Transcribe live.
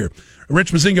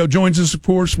Rich Mozingo joins us, of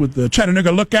course, with the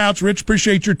Chattanooga Lookouts. Rich,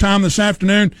 appreciate your time this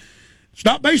afternoon. It's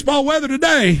not baseball weather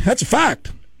today. That's a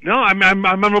fact. No, I'm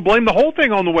going to blame the whole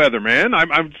thing on the weather, man.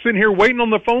 I'm sitting here waiting on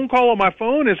the phone call on my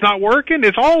phone. It's not working.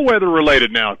 It's all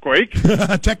weather-related now, Quake.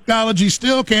 Technology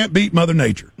still can't beat Mother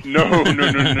Nature. No.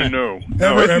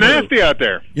 It's nasty out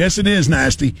there. Yes, it is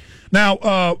nasty.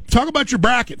 Now, talk about your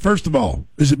bracket, first of all.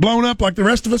 Is it blown up like the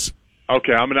rest of us?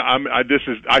 Okay,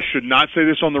 I should not say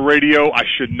this on the radio. I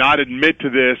should not admit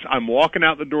to this. I'm walking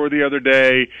out the door the other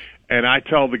day, and I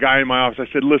tell the guy in my office,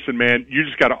 I said, listen, man, you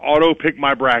just got to auto-pick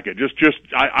my bracket.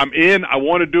 I'm in. I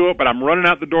want to do it, but I'm running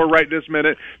out the door right this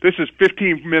minute. This is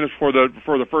 15 minutes for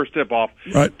the first tip-off.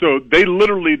 Right. So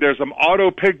there's some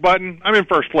auto-pick button. I'm in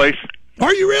first place.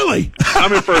 Are you really?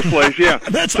 I'm in first place, yeah.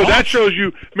 That's so awesome. That shows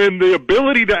you, man, the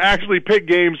ability to actually pick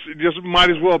games just might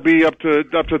as well be up to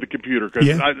the computer, because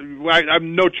I have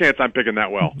no chance I'm picking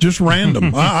that well. Just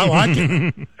random. I like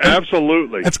it.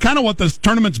 Absolutely. That's kind of what the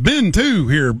tournament's been, too,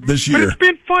 here this year. But it's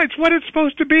been fun. It's what it's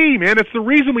supposed to be, man. It's the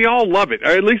reason we all love it,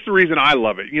 or at least the reason I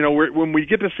love it. You know, when we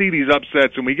get to see these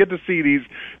upsets and we get to see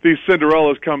these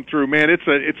Cinderellas come through, man,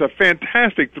 it's a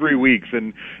fantastic 3 weeks,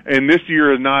 and this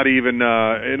year has not even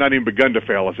begun to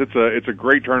fail us. It's a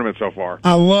great tournament so far.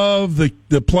 I love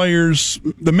the players,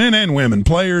 the men and women,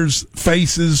 players'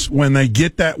 faces when they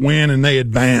get that win and they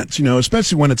advance, you know,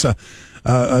 especially when it's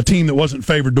a team that wasn't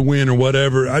favored to win or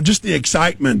whatever. Just the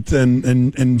excitement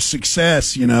and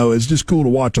success, you know, is just cool to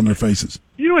watch on their faces.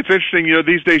 You know, it's interesting. You know,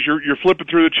 these days you're flipping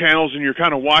through the channels and you're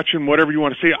kind of watching whatever you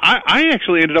want to see. I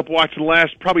actually ended up watching the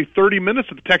last probably 30 minutes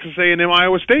of the Texas A&M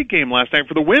Iowa State game last night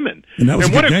for the women. And that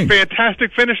was what a game.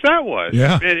 Fantastic finish that was.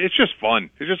 Yeah. It's just fun.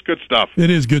 It's just good stuff.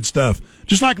 It is good stuff.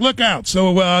 Just like Lookout.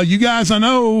 So you guys, I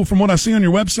know from what I see on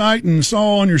your website and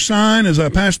saw on your sign as I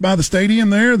passed by the stadium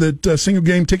there that single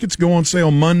game tickets go on sale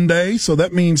Monday. So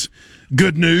that means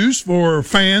good news for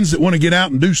fans that want to get out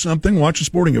and do something, watch a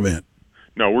sporting event.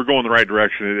 No, we're going the right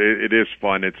direction. It is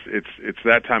fun. It's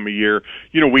that time of year.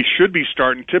 You know, we should be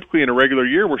starting. Typically in a regular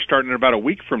year, we're starting in about a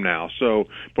week from now. So,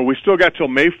 but we still got till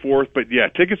May 4th. But yeah,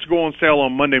 tickets go on sale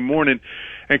on Monday morning.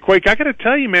 And Quake, I got to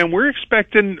tell you, man,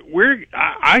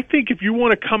 I think if you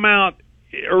want to come out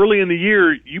early in the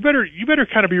year, you better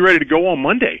kind of be ready to go on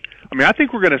Monday. I mean, I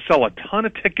think we're going to sell a ton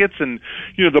of tickets, and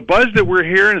you know, the buzz that we're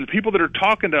hearing and the people that are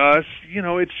talking to us, you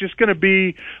know, it's just going to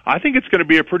be. I think it's going to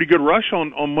be a pretty good rush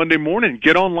on Monday morning.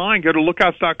 Get online, go to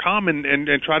lookouts.com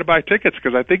and try to buy tickets,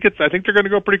 because I think they're going to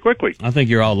go pretty quickly. I think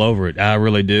you're all over it. I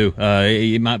really do.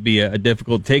 It might be a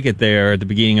difficult ticket there at the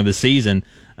beginning of the season.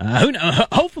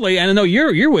 Hopefully, and I know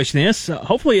you're wishing this.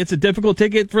 Hopefully, it's a difficult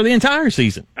ticket for the entire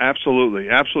season. Absolutely.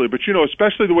 But you know,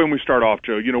 especially the way we start off,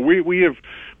 Joe. You know,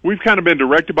 we've kind of been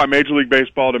directed by Major League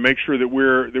Baseball to make sure that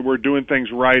we're doing things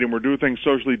right and we're doing things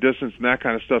socially distanced and that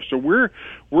kind of stuff. So we're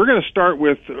going to start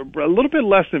with a little bit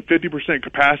less than 50%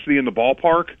 capacity in the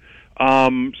ballpark.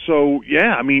 So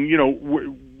yeah, I mean, you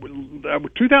know.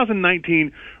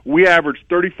 2019, we averaged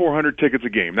 3,400 tickets a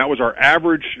game. That was our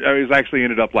average. It was actually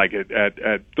ended up like at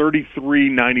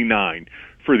 $33.99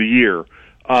 for the year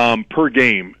per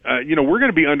game. You know, we're going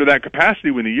to be under that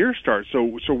capacity when the year starts.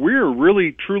 So we're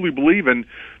really truly believing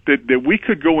that we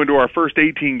could go into our first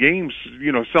 18 games,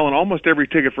 you know, selling almost every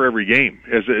ticket for every game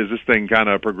as this thing kind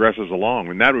of progresses along,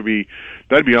 and that'd be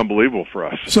unbelievable for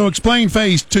us. So explain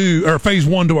phase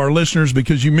 1 to our listeners,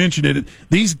 because you mentioned it.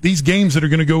 These games that are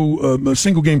going to go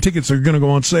single game tickets are going to go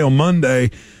on sale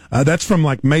Monday. That's from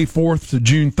like May 4th to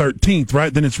June 13th,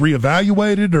 right? Then it's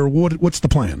reevaluated, or what's the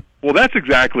plan? Well, that's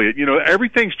exactly it. You know,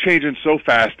 everything's changing so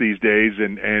fast these days,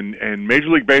 and Major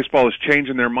League Baseball is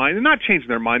changing their mind. They're not changing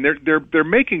their mind. They're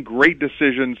making great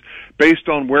decisions based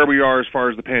on where we are as far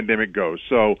as the pandemic goes.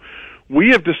 So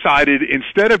we have decided,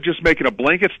 instead of just making a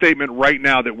blanket statement right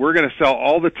now that we're going to sell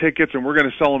all the tickets and we're going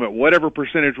to sell them at whatever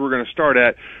percentage we're going to start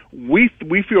at, we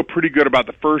feel pretty good about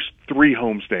the first 3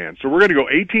 homestands. So we're going to go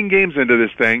 18 games into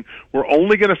this thing. We're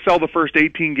only going to sell the first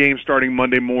 18 games starting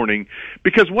Monday morning,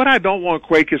 because what I don't want,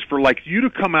 Quake, is for like you to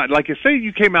come out, like say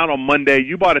you came out on Monday,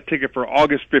 you bought a ticket for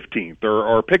August 15th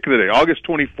or pick of the day, August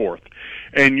 24th.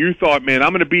 And you thought, man,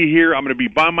 I'm going to be here, I'm going to be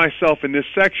by myself in this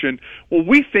section. Well,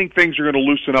 we think things are going to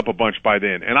loosen up a bunch by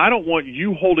then. And I don't want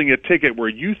you holding a ticket where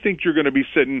you think you're going to be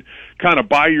sitting kind of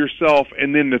by yourself,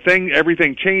 and then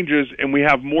everything changes, and we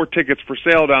have more tickets for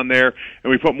sale down there,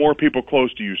 and we put more people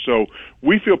close to you. So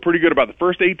we feel pretty good about the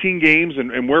first 18 games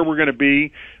and where we're going to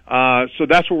be. So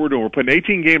that's what we're doing. We're putting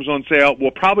 18 games on sale.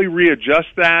 We'll probably readjust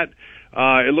that.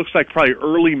 It looks like probably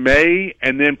early May,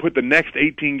 and then put the next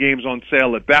 18 games on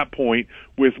sale at that point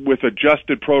with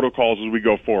adjusted protocols as we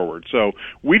go forward. So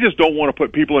we just don't want to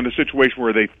put people in a situation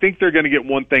where they think they're going to get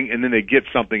one thing and then they get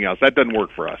something else. That doesn't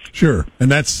work for us. Sure,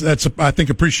 and that's I think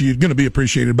going to be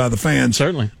appreciated by the fans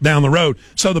certainly down the road.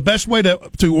 So the best way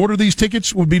to order these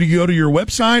tickets would be to go to your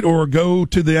website or go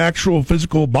to the actual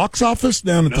physical box office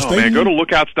down at the stadium. Man, go to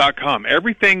lookouts.com.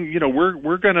 Everything,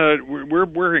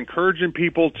 we're encouraging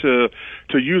people to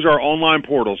use our online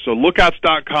portal. So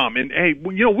lookouts.com. And hey,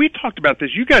 we talked about this.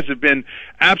 You guys have been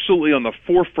absolutely on the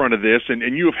forefront of this, and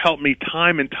you have helped me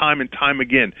time and time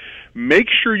again. Make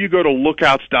sure you go to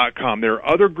lookouts.com. There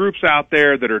are other groups out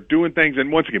there that are doing things,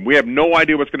 and once again, we have no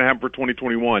idea what's going to happen for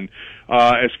 2021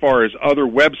 as far as other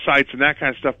websites and that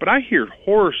kind of stuff, but I hear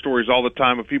horror stories all the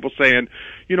time of people saying,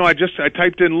 I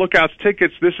typed in Lookouts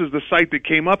tickets, this is the site that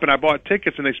came up, and I bought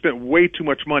tickets, and they spent way too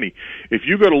much money. If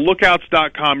you go to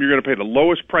lookouts.com, you're going to pay the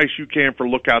lowest price you can for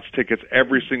Lookouts tickets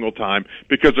every single time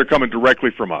because they're coming directly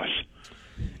from us.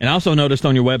 And I also noticed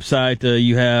on your website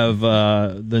you have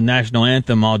the National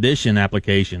Anthem audition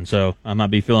application, so I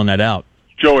might be filling that out.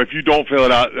 Joe, if you don't fill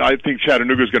it out, I think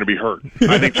Chattanooga's going to be hurt.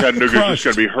 I think Chattanooga's just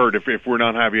going to be hurt if we're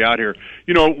not having you out here.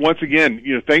 Once again,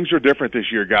 things are different this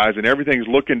year, guys, and everything's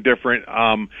looking different.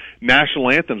 National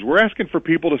anthems. We're asking for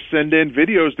people to send in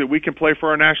videos that we can play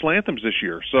for our national anthems this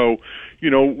year. So,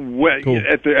 cool.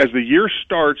 As the year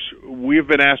starts, we have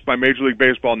been asked by Major League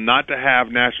Baseball not to have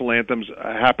national anthems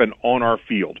happen on our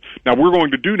field. Now, we're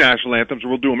going to do national anthems, and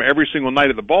we'll do them every single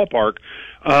night at the ballpark.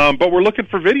 But we're looking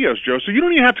for videos, Joe. So you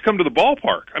don't even have to come to the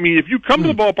ballpark. I mean, if you come to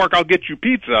the ballpark, I'll get you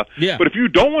pizza. Yeah. But if you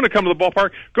don't want to come to the ballpark,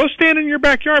 go stand in your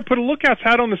backyard, put a Lookouts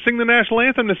hat on to sing the national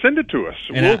anthem and send it to us.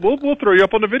 And we'll throw you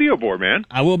up on the video board, man.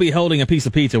 I will be holding a piece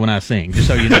of pizza when I sing, just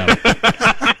so you know.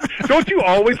 Don't you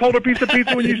always hold a piece of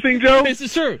pizza when you sing, Joe? This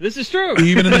is true.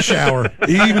 Even in the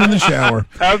shower.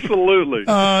 Absolutely.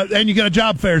 And you got a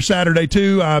job fair Saturday,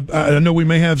 too. I know we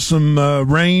may have some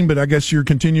rain, but I guess you're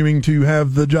continuing to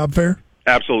have the job fair?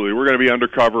 Absolutely. We're going to be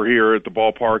undercover here at the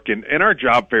ballpark, and our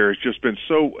job fair has just been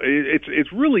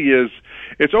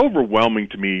it's overwhelming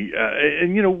to me.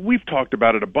 And we've talked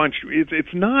about it a bunch.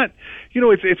 It's not,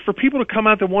 it's for people to come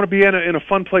out that want to be in a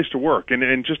fun place to work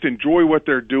and just enjoy what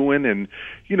they're doing. And,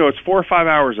 it's 4 or 5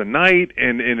 hours a night,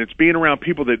 and it's being around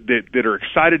people that are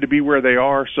excited to be where they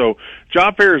are. So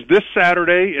job fair is this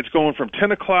Saturday. It's going from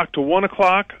 10 o'clock to 1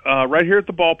 o'clock right here at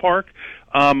the ballpark.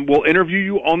 We'll interview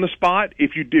you on the spot.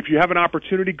 If you have an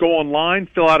opportunity, go online,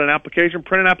 fill out an application,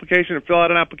 print an application, and fill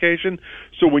out an application.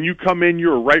 So when you come in,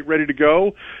 you're ready to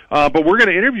go. But we're going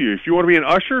to interview you. If you want to be an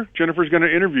usher, Jennifer's going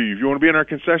to interview you. If you want to be in our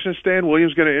concession stand,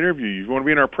 William's going to interview you. If you want to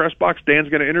be in our press box, Dan's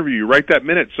going to interview you right that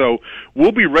minute. So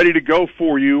we'll be ready to go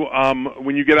for you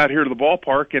when you get out here to the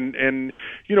ballpark. And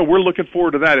we're looking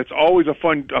forward to that. It's always a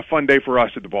fun day for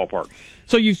us at the ballpark.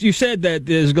 So you said that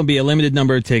there's going to be a limited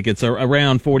number of tickets,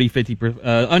 around 40-50%,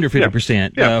 under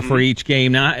 50% for each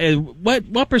game. Now,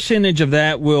 what percentage of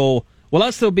that will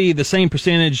that still be the same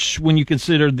percentage when you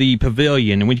consider the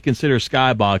pavilion and when you consider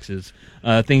skyboxes,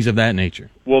 things of that nature?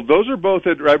 Well, those are both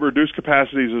at reduced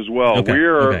capacities as well. Okay.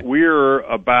 We're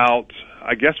about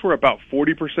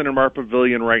 40% of our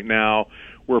pavilion right now.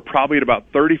 We're probably at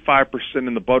about 35%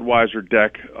 in the Budweiser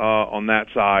deck on that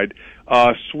side.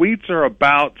 Suites are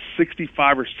about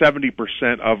 65 or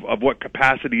 70% of what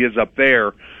capacity is up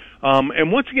there.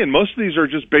 And once again, most of these are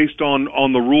just based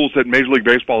on the rules that Major League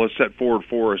Baseball has set forward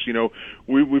for us.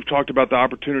 We've talked about the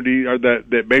opportunity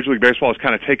that Major League Baseball has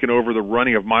kind of taken over the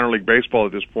running of minor league baseball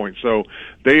at this point. So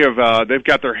they've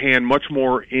got their hand much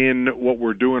more in what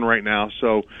we're doing right now.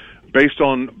 So based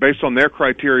on their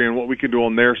criteria and what we can do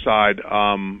on their side,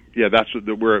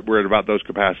 we're at about those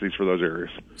capacities for those areas.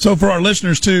 So for our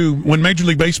listeners too, when Major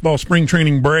League Baseball spring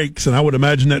training breaks, and I would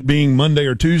imagine that being Monday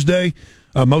or Tuesday,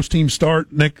 most teams start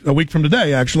a week from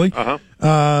today, actually.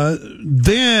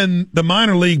 Then the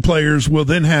minor league players will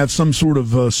then have some sort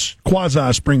of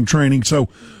quasi spring training. So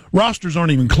rosters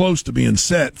aren't even close to being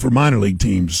set for minor league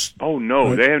teams. Oh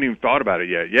no, they haven't even thought about it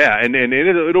yet. Yeah, and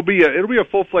it'll be a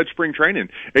full-fledged spring training.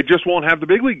 It just won't have the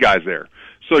big league guys there.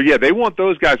 So yeah, they want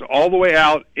those guys all the way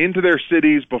out into their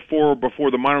cities before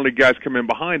the minor league guys come in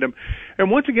behind them. And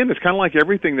once again, it's kind of like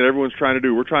everything that everyone's trying to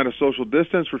do. We're trying to social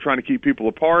distance. We're trying to keep people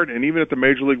apart. And even at the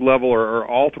major league level or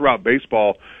all throughout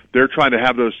baseball, they're trying to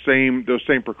have those same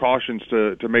precautions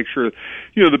to make sure.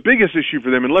 The biggest issue for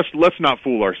them, and let's not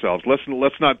fool ourselves.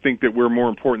 Let's not think that we're more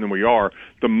important than we are.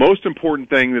 The most important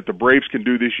thing that the Braves can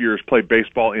do this year is play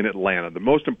baseball in Atlanta. The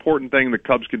most important thing the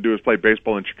Cubs can do is play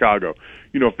baseball in Chicago.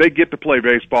 If they get to play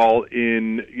baseball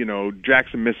in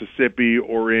Jackson, Mississippi,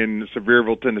 or in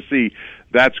Sevierville, Tennessee,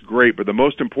 that's great. But the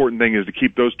most important thing is to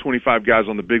keep those 25 guys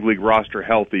on the big league roster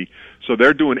healthy. So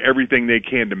they're doing everything they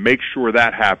can to make sure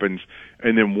that happens.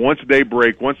 And then once they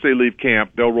leave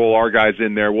camp, they'll roll our guys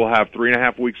in there. We'll have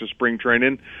 3.5 weeks of spring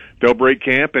training. They'll break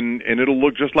camp, and it'll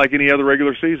look just like any other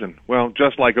regular season. Well,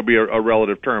 just like it'll be a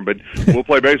relative term, but we'll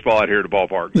play baseball out here at the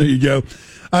ballpark. There you go.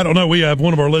 I don't know. We have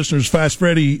one of our listeners, Fast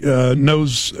Freddy,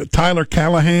 knows Tyler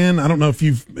Callahan. I don't know if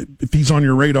he's on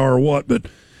your radar or what, but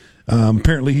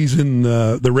apparently he's in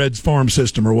the Reds farm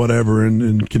system or whatever,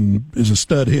 and is a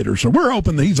stud hitter. So we're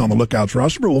hoping that he's on the Lookouts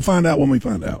roster, but we'll find out when we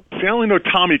find out. See, I only know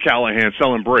Tommy Callahan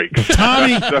selling brakes.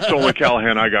 Tommy, that's the only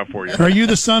Callahan I got for you. Are you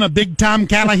the son of Big Tom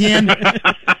Callahan?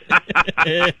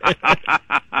 I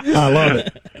love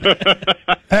it.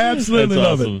 Absolutely That's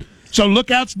love awesome. it. So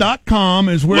lookouts.com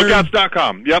is where...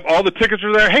 Lookouts.com. Yep, all the tickets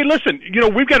are there. Hey, listen,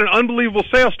 we've got an unbelievable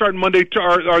sale starting Monday.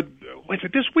 Is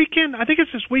it this weekend? I think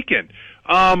it's this weekend.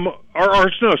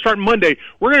 Starting Monday,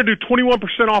 we're going to do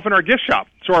 21% off in our gift shop.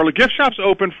 So our gift shop's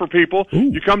open for people.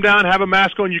 Ooh. You come down, have a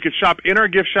mask on, you can shop in our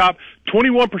gift shop,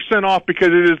 21% off because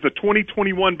it is the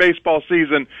 2021 baseball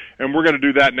season, and we're going to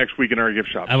do that next week in our gift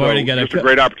shop. I've already got a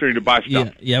great opportunity to buy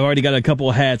stuff. Yeah, I've already got a couple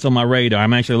of hats on my radar.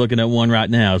 I'm actually looking at one right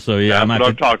now, so yeah, That's I'm what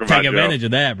I'm to talking take about, advantage Joe.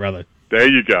 of that, brother. There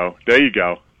you go.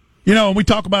 We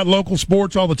talk about local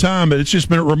sports all the time, but it's just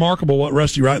been remarkable what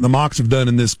Rusty Wright and the Mocs have done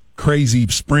in this crazy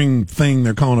spring thing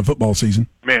they're calling a football season.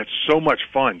 Man, it's so much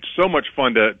fun. So much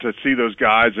fun to see those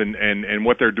guys and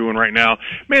what they're doing right now.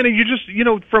 Man, and you just,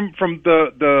 from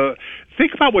the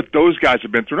think about what those guys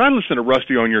have been through. And I listen to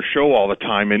Rusty on your show all the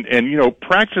time, and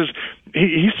practice.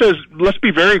 He says, let's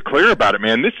be very clear about it,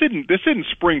 man. This isn't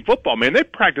spring football, man. They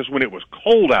practiced when it was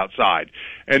cold outside,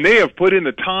 and they have put in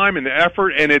the time and the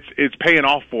effort, and it's paying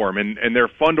off for them. And they're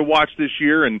fun to watch this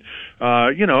year. And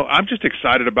I'm just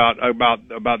excited about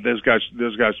those guys.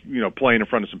 Playing in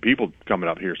front of some people coming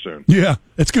up here soon. Yeah,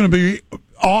 it's going to be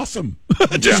awesome.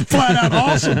 Just flat out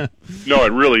awesome. No,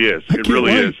 it really is. It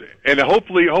really wait. is. And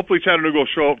hopefully Chattanooga will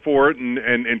show up for it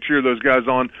and cheer those guys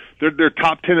on. They're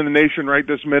top 10 in the nation right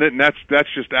this minute, and that's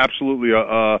just absolutely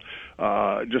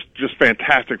just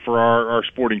fantastic for our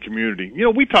sporting community.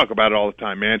 We talk about it all the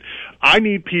time, man. I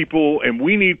need people, and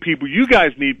we need people. You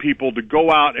guys need people to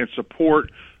go out and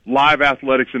support live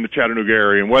athletics in the Chattanooga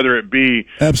area, and whether it be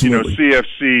Absolutely.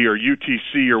 CFC or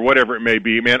UTC or whatever it may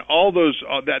be, man, all those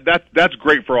that's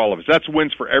great for all of us. That's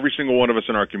wins for every single one of us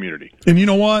in our community. And you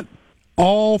know what?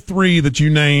 All three that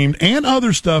you named and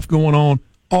other stuff going on,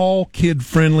 all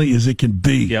kid-friendly as it can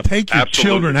be. Yep. Take your Absolutely.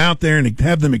 children out there and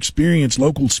have them experience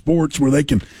local sports where they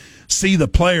can see the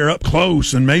player up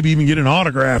close and maybe even get an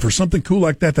autograph or something cool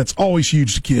like that. That's always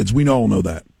huge to kids. We all know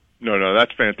that. No,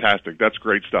 that's fantastic. That's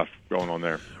great stuff going on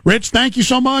there. Rich, thank you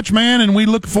so much, man, and we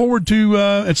look forward to,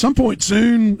 at some point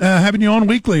soon, having you on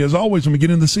weekly, as always, when we get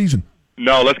into the season.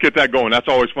 No, let's get that going. That's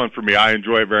always fun for me. I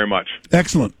enjoy it very much.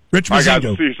 Excellent. Rich Mozingo. All right, guys,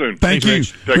 we'll see you soon. Thank Thanks, you.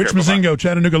 Rich. Take Rich care. Bye-bye. Mozingo,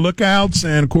 Chattanooga Lookouts,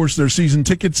 and, of course, their season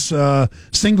tickets,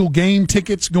 single game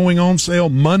tickets going on sale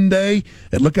Monday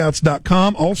at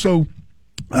lookouts.com. Also,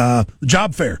 the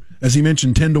job fair, as he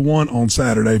mentioned, 10 to 1 on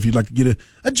Saturday. If you'd like to get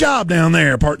a job down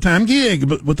there, a part-time gig,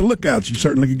 but with the Lookouts, you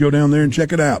certainly could go down there and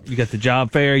check it out. You got the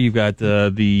job fair. You've got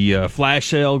the flash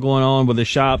sale going on with the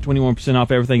shop, 21%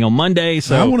 off everything on Monday.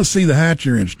 So I want to see the hat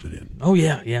you're interested in. Oh,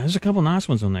 yeah. There's a couple nice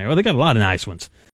ones on there. Well, they got a lot of nice ones.